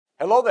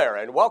Hello there,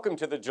 and welcome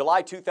to the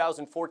July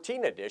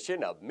 2014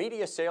 edition of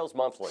Media Sales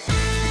Monthly.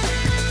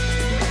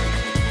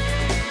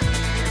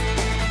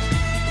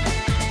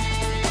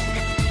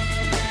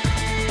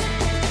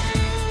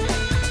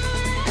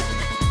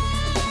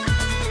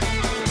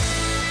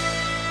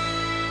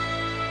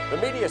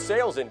 The media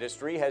sales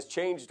industry has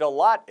changed a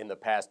lot in the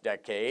past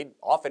decade,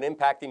 often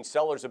impacting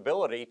sellers'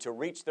 ability to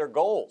reach their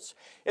goals.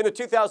 In the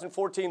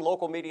 2014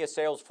 local media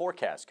sales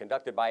forecast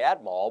conducted by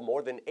AdMall,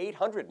 more than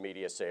 800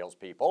 media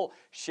salespeople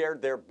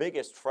shared their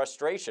biggest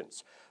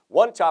frustrations.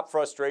 One top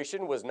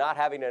frustration was not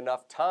having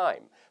enough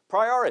time.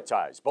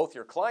 Prioritize both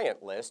your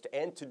client list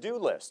and to-do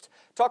list.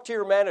 Talk to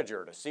your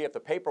manager to see if the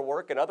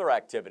paperwork and other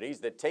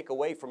activities that take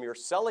away from your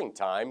selling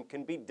time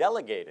can be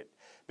delegated.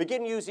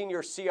 Begin using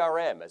your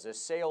CRM as a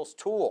sales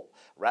tool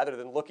rather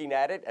than looking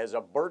at it as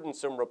a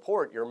burdensome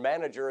report your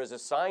manager has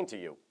assigned to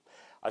you.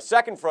 A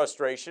second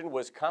frustration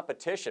was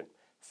competition.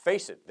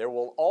 Face it, there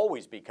will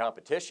always be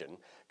competition.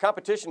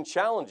 Competition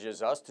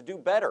challenges us to do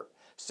better.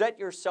 Set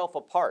yourself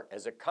apart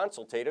as a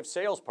consultative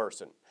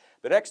salesperson.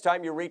 The next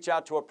time you reach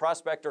out to a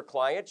prospect or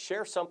client,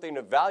 share something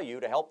of value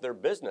to help their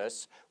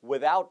business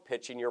without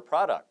pitching your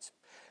product.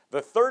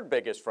 The third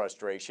biggest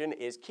frustration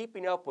is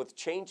keeping up with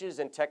changes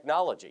in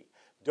technology.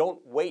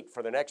 Don't wait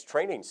for the next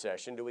training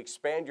session to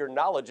expand your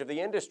knowledge of the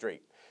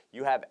industry.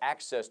 You have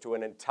access to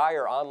an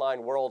entire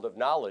online world of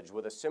knowledge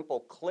with a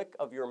simple click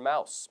of your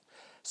mouse.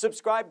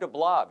 Subscribe to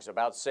blogs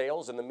about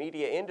sales in the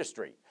media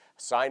industry.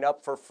 Sign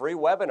up for free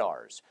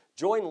webinars.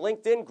 Join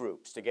LinkedIn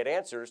groups to get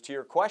answers to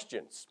your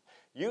questions.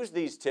 Use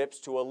these tips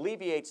to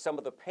alleviate some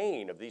of the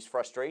pain of these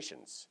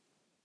frustrations.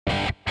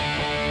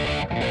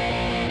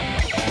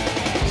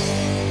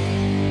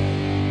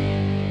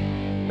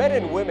 Men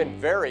and women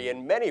vary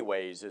in many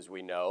ways, as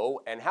we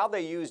know, and how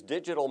they use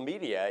digital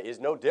media is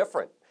no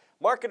different.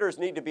 Marketers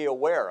need to be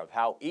aware of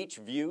how each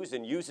views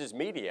and uses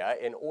media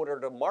in order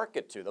to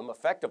market to them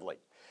effectively.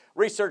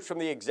 Research from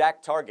the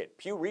ExactTarget,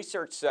 Pew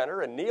Research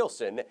Center, and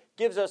Nielsen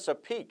gives us a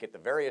peek at the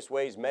various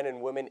ways men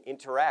and women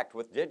interact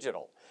with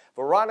digital.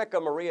 Veronica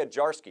Maria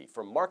Jarsky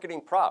from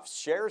Marketing Profs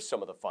shares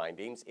some of the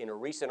findings in a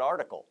recent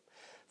article.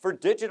 For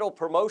digital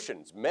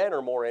promotions, men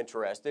are more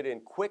interested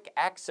in quick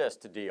access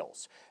to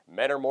deals.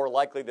 Men are more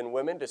likely than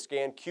women to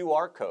scan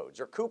QR codes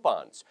or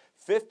coupons,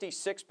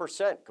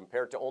 56%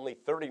 compared to only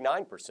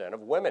 39%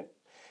 of women.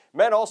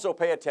 Men also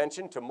pay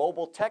attention to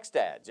mobile text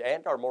ads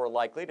and are more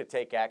likely to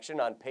take action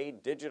on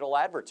paid digital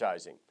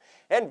advertising.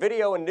 And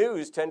video and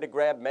news tend to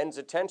grab men's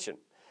attention.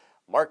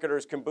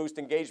 Marketers can boost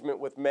engagement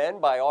with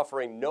men by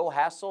offering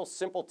no-hassle,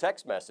 simple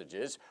text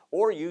messages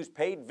or use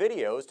paid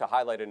videos to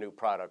highlight a new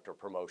product or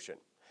promotion.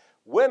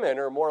 Women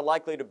are more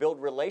likely to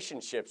build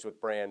relationships with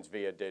brands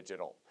via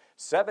digital.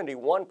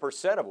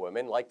 71% of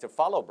women like to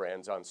follow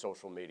brands on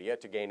social media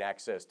to gain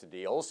access to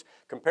deals,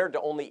 compared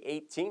to only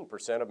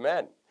 18% of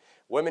men.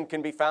 Women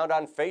can be found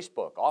on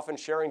Facebook, often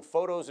sharing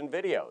photos and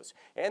videos,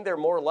 and they're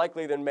more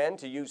likely than men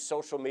to use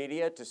social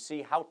media to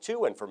see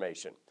how-to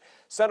information.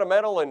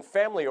 Sentimental and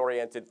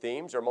family-oriented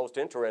themes are most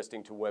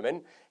interesting to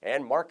women,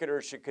 and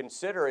marketers should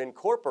consider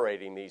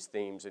incorporating these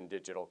themes in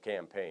digital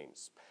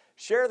campaigns.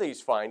 Share these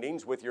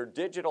findings with your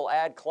digital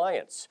ad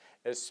clients,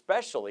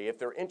 especially if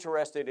they're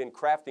interested in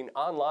crafting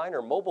online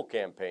or mobile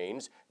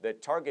campaigns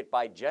that target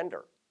by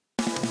gender.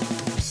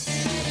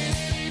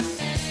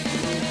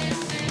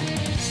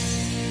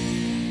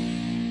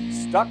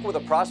 Stuck with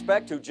a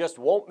prospect who just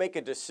won't make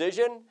a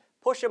decision?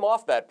 Push him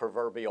off that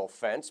proverbial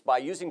fence by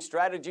using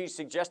strategies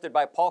suggested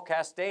by Paul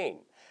Castaigne.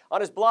 On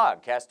his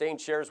blog, Castaigne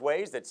shares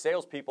ways that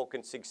salespeople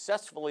can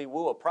successfully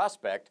woo a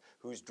prospect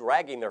who's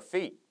dragging their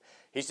feet.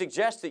 He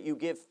suggests that you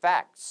give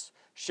facts.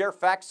 Share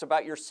facts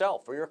about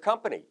yourself or your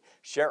company.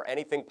 Share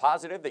anything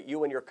positive that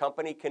you and your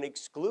company can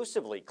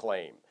exclusively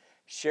claim.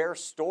 Share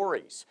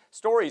stories.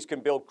 Stories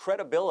can build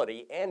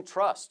credibility and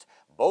trust,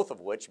 both of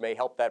which may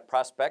help that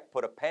prospect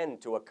put a pen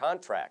to a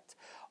contract.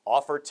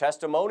 Offer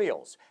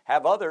testimonials.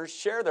 Have others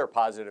share their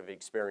positive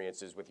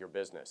experiences with your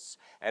business.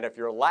 And if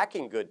you're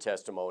lacking good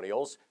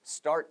testimonials,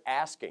 start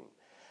asking.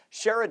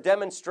 Share a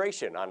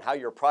demonstration on how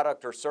your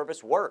product or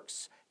service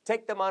works.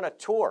 Take them on a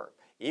tour.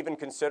 Even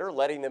consider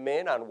letting them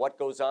in on what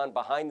goes on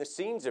behind the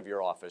scenes of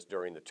your office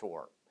during the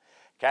tour.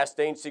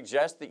 Castaigne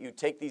suggests that you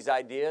take these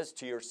ideas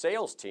to your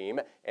sales team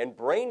and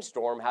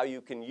brainstorm how you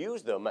can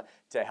use them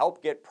to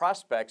help get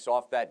prospects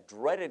off that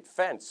dreaded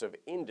fence of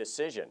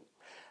indecision.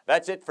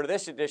 That's it for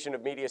this edition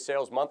of Media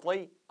Sales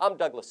Monthly. I'm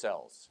Doug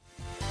Lascelles.